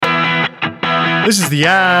This is the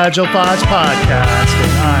Agile Thoughts Podcast,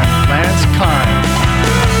 and I'm Lance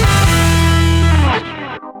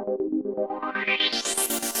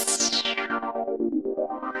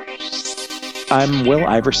Kine. I'm Will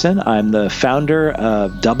Iverson. I'm the founder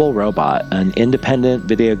of Double Robot, an independent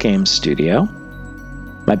video game studio.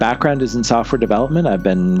 My background is in software development. I've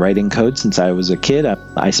been writing code since I was a kid.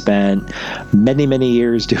 I spent many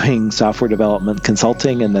years doing software development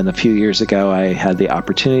consulting, and then a few years ago I had the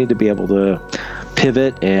opportunity to be able to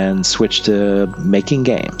pivot and switch to making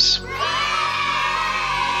games.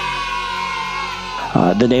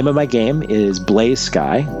 The name of my game is Blaze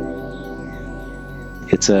Sky.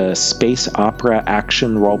 It's a space opera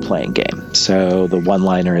action role-playing game. So the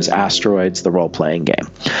one-liner is Asteroids, the role-playing game.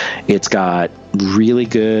 It's got really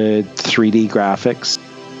good 3D graphics,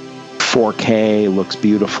 4K, looks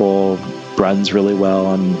beautiful, runs really well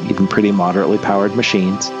on even pretty moderately powered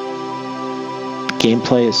machines.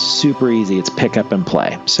 Gameplay is super easy. It's pick up and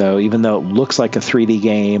play. So even though it looks like a 3D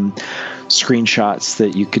game, screenshots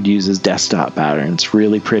that you could use as desktop patterns,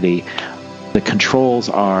 really pretty. The controls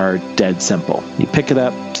are dead simple. You pick it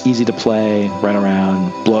up, easy to play, run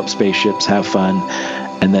around, blow up spaceships, have fun,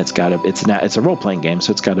 and it's a role-playing game,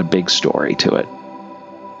 so it's got a big story to it.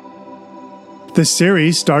 The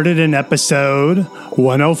series started in episode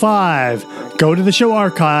 105. Go to the show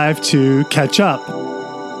archive to catch up.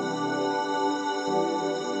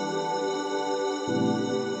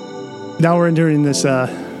 Now we're entering this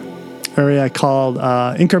area called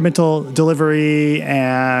incremental delivery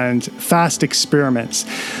and fast experiments.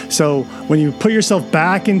 So when you put yourself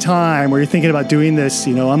back in time where you're thinking about doing this,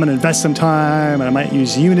 I'm going to invest some time and I might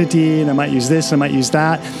use Unity and I might use this and I might use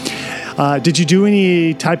that. Did you do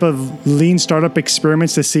any type of lean startup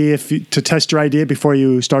experiments to test your idea before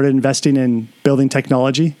you started investing in building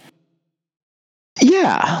technology?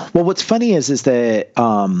 Yeah. Well, what's funny is that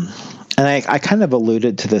and I kind of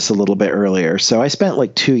alluded to this a little bit earlier. So I spent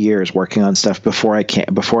like 2 years working on stuff before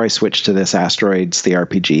I switched to this Asteroids, the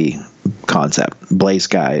RPG concept. Blaze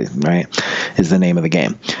Sky, right, is the name of the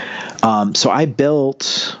game. So I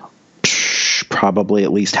built probably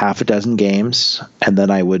at least half a dozen games, and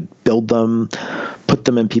then I would build them, put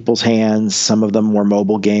them in people's hands. Some of them were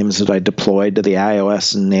mobile games that I deployed to the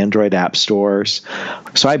iOS and Android app stores.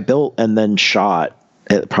 So I built and then shot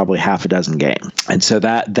probably half a dozen games. And so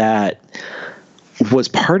that was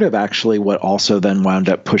part of actually what also then wound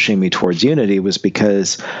up pushing me towards Unity, was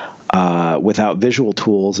because without visual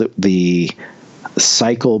tools, the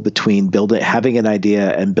cycle between having an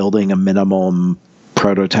idea and building a minimum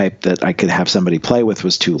prototype that I could have somebody play with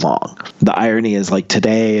was too long. The irony is, like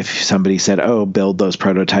today, if somebody said, build those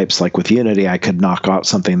prototypes like with Unity, I could knock out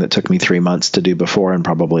something that took me 3 months to do before in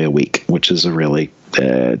probably a week, which is a really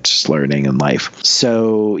just learning in life.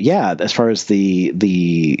 So yeah, as far as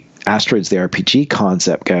the Asteroids, the RPG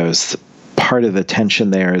concept goes, part of the tension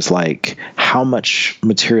there is like, how much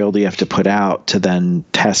material do you have to put out to then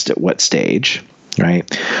test at what stage, right?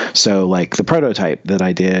 So like the prototype that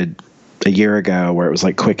I did a year ago, where it was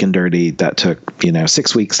like quick and dirty, that took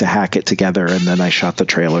 6 weeks to hack it together, and then I shot the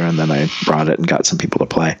trailer, and then I brought it and got some people to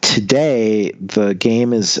play. Today the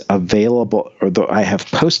game is available, I have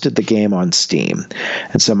posted the game on Steam,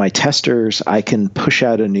 and so my testers, I can push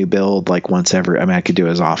out a new build like once every, I could do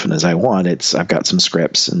as often as I want. I've got some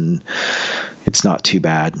scripts and it's not too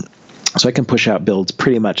bad. So I can push out builds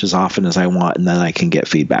pretty much as often as I want, and then I can get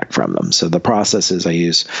feedback from them. So the process is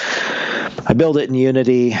I build it in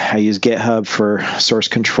Unity. I use GitHub for source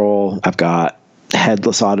control. I've got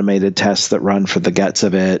headless automated tests that run for the guts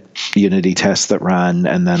of it, Unity tests that run,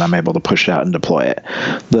 and then I'm able to push it out and deploy it.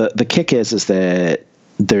 The kick is that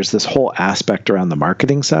there's this whole aspect around the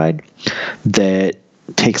marketing side that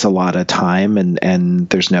takes a lot of time, and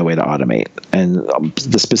there's no way to automate. And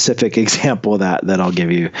the specific example of that I'll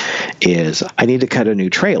give you is I need to cut a new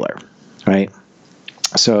trailer, right?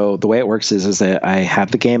 So the way it works is that I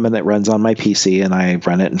have the game and it runs on my PC, and I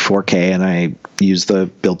run it in 4K, and I use the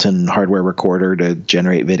built-in hardware recorder to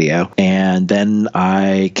generate video. And then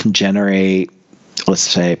I can generate, let's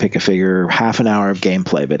say, pick a figure, half an hour of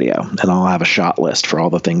gameplay video, and I'll have a shot list for all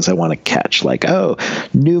the things I want to catch, like,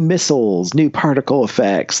 new missiles, new particle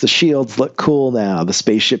effects, the shields look cool now, the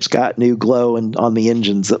spaceship's got new glow on the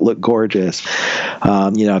engines that look gorgeous.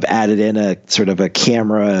 I've added in a sort of a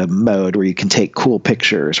camera mode where you can take cool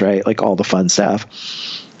pictures, right? Like all the fun stuff.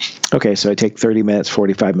 Okay, so I take 30 minutes,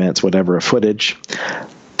 45 minutes, whatever, of footage.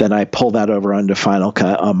 Then I pull that over onto Final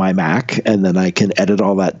Cut on my Mac, and then I can edit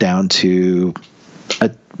all that down to a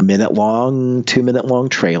 2-minute long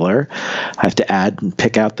trailer. I have to add and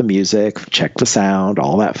pick out the music, check the sound,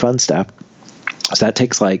 all that fun stuff. So that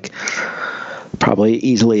takes like probably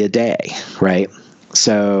easily a day, right?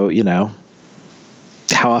 So,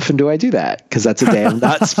 how often do I do that? Because that's a day I'm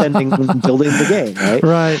not spending building the game, right?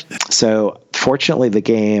 Right. So fortunately,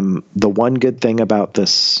 the one good thing about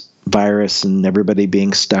this virus and everybody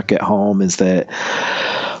being stuck at home is that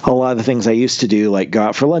a lot of the things I used to do, like go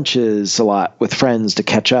out for lunches a lot with friends to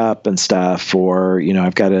catch up and stuff, or,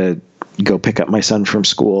 I've got to go pick up my son from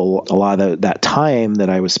school. A lot of that time that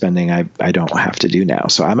I was spending, I don't have to do now.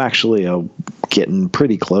 So I'm actually getting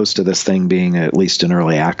pretty close to this thing being at least in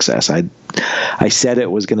early access. I said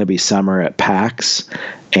it was going to be summer at PAX,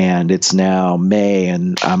 and it's now May,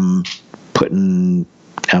 and I'm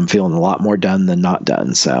feeling a lot more done than not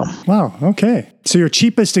done. So wow, okay. So your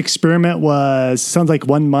cheapest experiment sounds like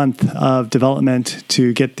 1 month of development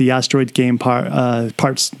to get the Asteroid game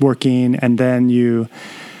parts working, and then you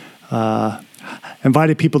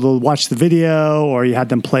invited people to watch the video, or you had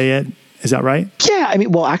them play it. Is that right? Yeah,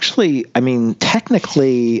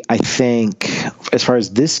 technically, I think as far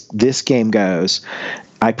as this game goes,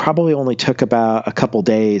 I probably only took about a couple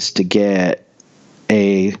days to get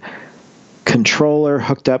a controller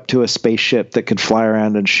hooked up to a spaceship that could fly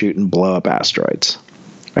around and shoot and blow up asteroids,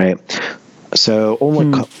 right? So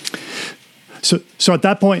only. So at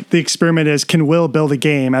that point, the experiment is, can Will build a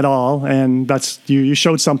game at all? And that's you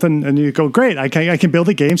showed something, and you go, great, I can build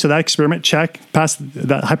a game. So that experiment, check, pass.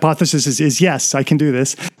 That hypothesis is yes, I can do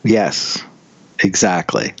this. Yes,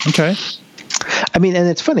 exactly. Okay. And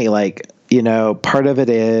it's funny, part of it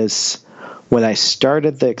is when I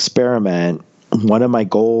started the experiment, one of my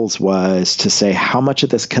goals was to say, how much of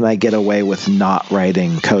this can I get away with not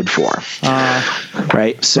writing code for?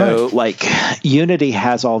 Right? So, Unity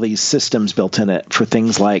has all these systems built in it for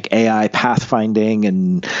things like AI pathfinding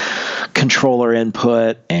and controller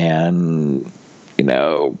input and,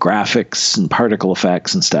 graphics and particle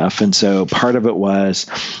effects and stuff. And so part of it was,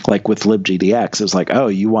 with libgdx, it was like, oh,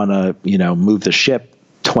 you want to, move the ship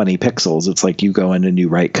 20 pixels. It's like you go in and you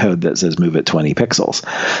write code that says move it 20 pixels.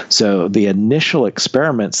 So the initial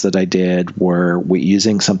experiments that I did were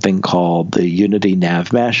using something called the Unity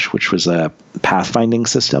Nav Mesh, which was a pathfinding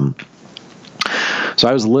system. So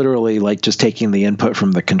I was literally just taking the input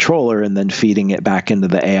from the controller and then feeding it back into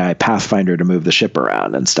the AI Pathfinder to move the ship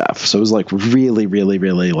around and stuff. So it was really, really,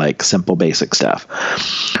 really simple, basic stuff.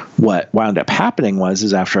 What wound up happening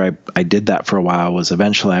is after I did that for a while was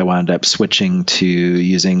eventually I wound up switching to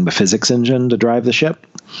using the physics engine to drive the ship.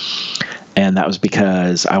 And that was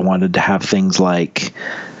because I wanted to have things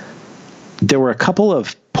there were a couple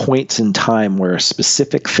of points in time where a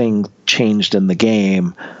specific thing changed in the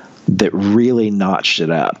game that really notched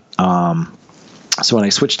it up. So when I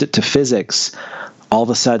switched it to physics, all of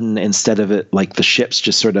a sudden, instead of it the ship's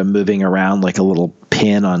just sort of moving around like a little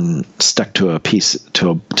pin stuck to a piece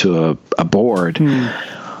to a board,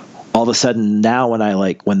 all of a sudden now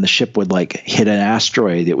when the ship would hit an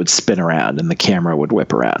asteroid, it would spin around and the camera would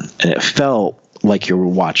whip around, and it felt like you were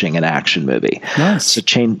watching an action movie. Nice. So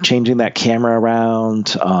changing that camera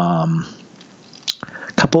around, a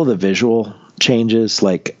couple of the visual changes.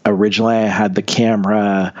 Originally I had the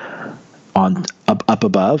camera on up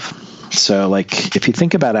above. So if you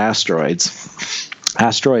think about asteroids,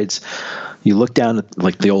 you look down at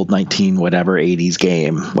the old 80s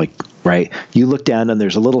game, right? You look down and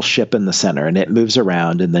there's a little ship in the center and it moves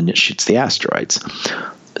around and then it shoots the asteroids.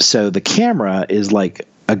 So the camera is like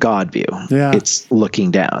a God view. Yeah. It's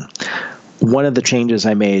looking down. One of the changes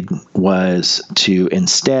I made was to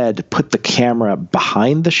instead put the camera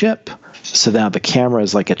behind the ship. So now the camera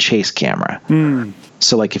is like a chase camera.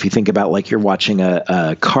 So if you think about you're watching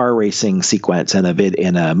a car racing sequence in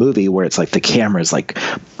a movie where it's the camera is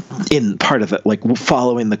in part of it,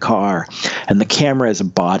 following the car, and the camera is a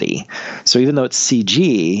body. So even though it's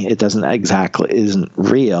CG, it isn't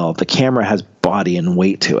real. The camera has body and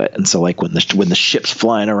weight to it. And so when the ship's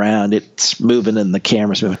flying around, it's moving and the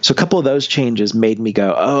camera's moving. So a couple of those changes made me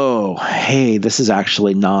go, oh, hey, this is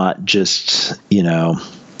actually not just,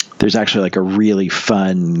 there's actually a really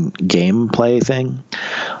fun gameplay thing.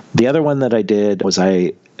 The other one that I did was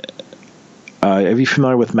are you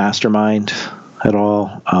familiar with Mastermind at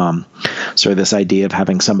all? So this idea of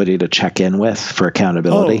having somebody to check in with for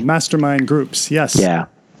accountability. Oh, Mastermind groups. Yes. Yeah.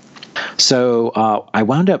 So I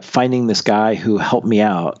wound up finding this guy who helped me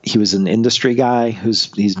out. He was an industry guy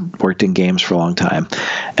he's worked in games for a long time.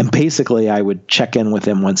 And basically I would check in with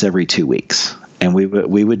him once every 2 weeks. And we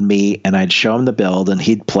would meet, and I'd show him the build, and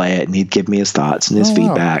he'd play it, and he'd give me his thoughts and his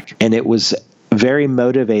feedback. Wow. And it was very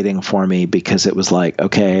motivating for me because it was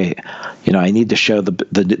okay, I need to show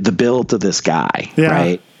the build to this guy,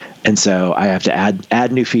 right? And so I have to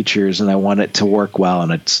add new features, and I want it to work well,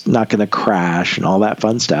 and it's not going to crash, and all that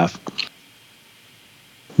fun stuff.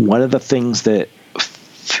 one of the things that,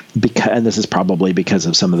 and this is probably because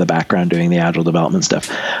of some of the background doing the agile development stuff,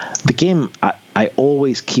 the game, I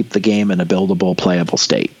always keep the game in a buildable, playable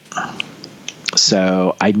state.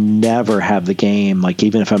 So I never have the game, like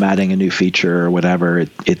even if I'm adding a new feature or whatever,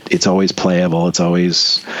 it's always playable. It's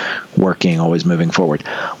always working, always moving forward,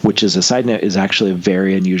 which is a side note is actually a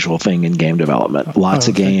very unusual thing in game development. Lots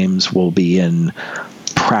of games will be in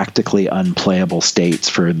practically unplayable states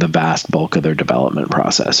for the vast bulk of their development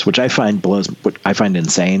process, which I find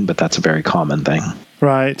insane, but that's a very common thing.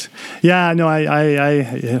 Right. Yeah, no,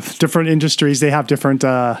 I different industries, they have different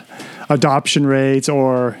adoption rates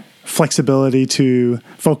or flexibility to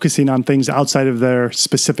focusing on things outside of their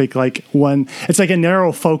specific, like one, it's like a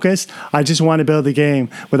narrow focus. I just want to build the game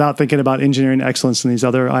without thinking about engineering excellence and these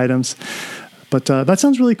other items. But that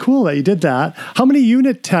sounds really cool that you did that. How many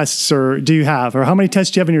unit tests do you have, or how many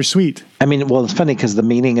tests do you have in your suite? I mean, well, it's funny because the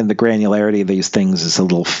meaning and the granularity of these things is a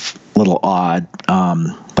little odd.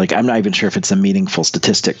 Like I'm not even sure if it's a meaningful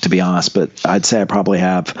statistic, to be honest, but I'd say I probably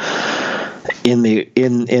have in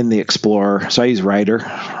the Explorer. So I use Rider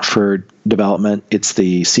for development. It's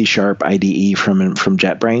the C# IDE from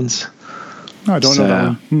JetBrains. Oh, I don't know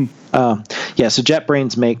that one. So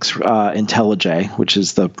JetBrains makes IntelliJ, which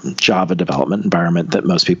is the Java development environment that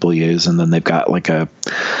most people use, and then they've got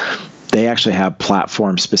they actually have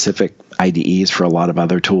platform-specific IDEs for a lot of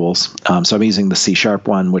other tools. So I'm using the C#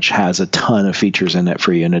 one, which has a ton of features in it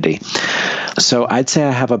for Unity. So I'd say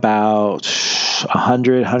I have about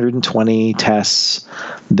 100, 120 tests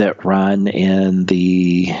that run in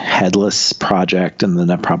the headless project, and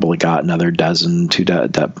then I've probably got another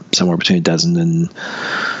somewhere between a dozen and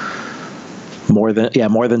more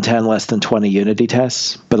than 10, less than 20 Unity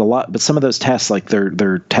tests. But some of those tests, like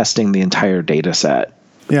they're testing the entire data set.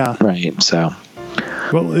 Yeah. Right. So.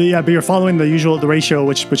 Well, yeah, but you're following the ratio,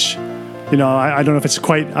 which I don't know if it's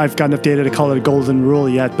quite, I've got enough data to call it a golden rule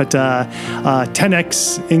yet, but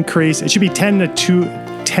 10x increase. It should be 10 or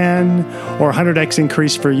 100x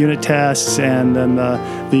increase for unit tests, and then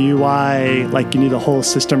the UI, like you need a whole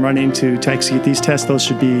system running to execute these tests. Those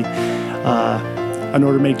should be an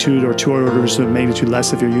order of magnitude or 2 orders of magnitude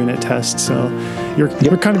less of your unit tests. So you're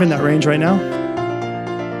kind of in that range right now.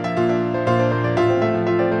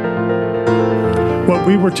 What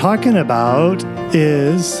we were talking about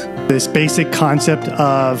is this basic concept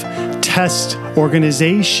of test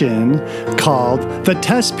organization called the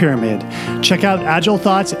test pyramid. Check out Agile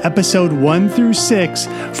Thoughts episode 1 through 6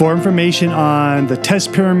 for information on the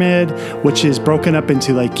test pyramid, which is broken up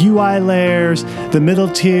into like UI layers, the middle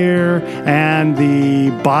tier, and the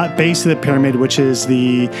base of the pyramid, which is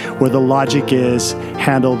where the logic is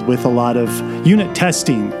handled with a lot of unit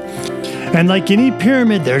testing. And like any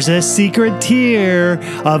pyramid, there's a secret tier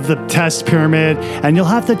of the test pyramid, and you'll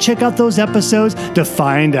have to check out those episodes to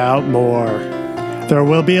find out more. There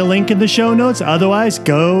will be a link in the show notes. Otherwise,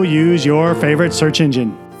 go use your favorite search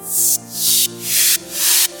engine.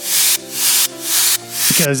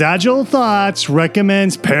 Because Agile Thoughts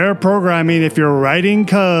recommends pair programming if you're writing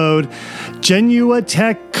code. Genua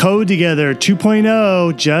Tech Code Together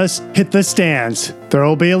 2.0 just hit the stands. There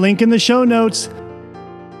will be a link in the show notes.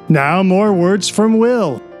 Now more words from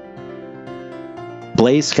Will.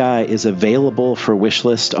 Blaze Sky is available for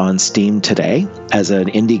wishlist on Steam today. As an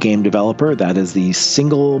indie game developer, that is the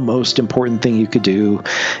single most important thing you could do,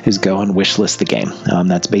 is go and wishlist the game.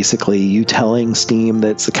 That's basically you telling Steam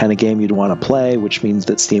that's the kind of game you'd want to play, which means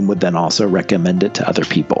that Steam would then also recommend it to other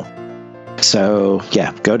people. So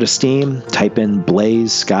yeah, go to Steam, type in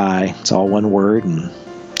Blaze Sky. It's all one word, and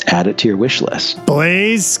add it to your wish list.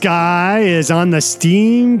 Blaze Sky is on the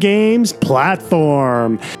Steam Games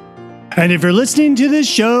platform. And if you're listening to this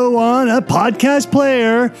show on a podcast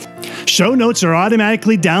player, show notes are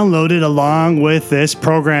automatically downloaded along with this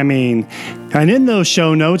programming. And in those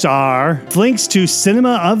show notes are links to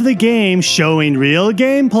Cinema of the Game showing real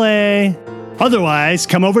gameplay. Otherwise,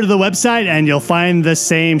 come over to the website and you'll find the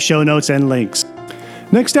same show notes and links.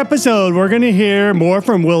 Next episode, we're going to hear more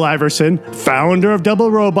from Will Iverson, founder of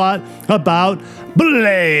Double Robot, about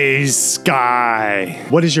Blaze Sky.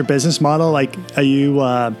 What is your business model? Like, are you,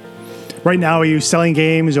 right now, are you selling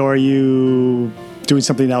games or are you doing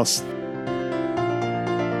something else?